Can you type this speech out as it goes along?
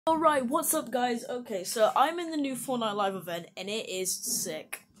Alright, what's up guys? Okay, so I'm in the new Fortnite Live event and it is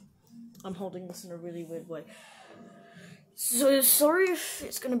sick. I'm holding this in a really weird way. So sorry if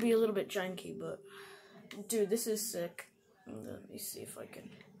it's gonna be a little bit janky, but dude, this is sick. Let me see if I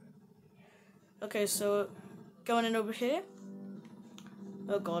can. Okay, so going in over here.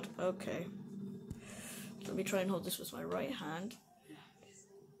 Oh god, okay. Let me try and hold this with my right hand.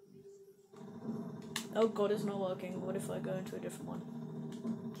 Oh god, it's not working. What if I go into a different one?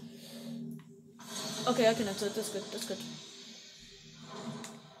 Okay, I can enter it. That's good. That's good.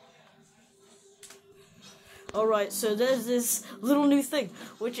 Alright, so there's this little new thing,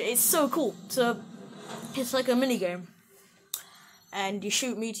 which is so cool. So, it's like a mini game. And you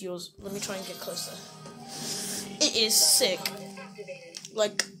shoot meteors. Let me try and get closer. It is sick.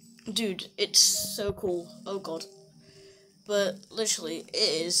 Like, dude, it's so cool. Oh god. But, literally,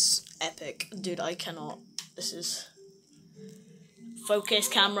 it is epic. Dude, I cannot. This is... Focus,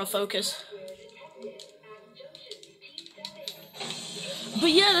 camera, focus. But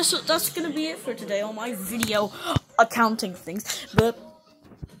yeah, that's gonna be it for today on my video accounting things. But,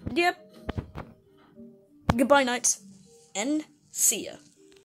 yep. Goodbye, nights. And see ya.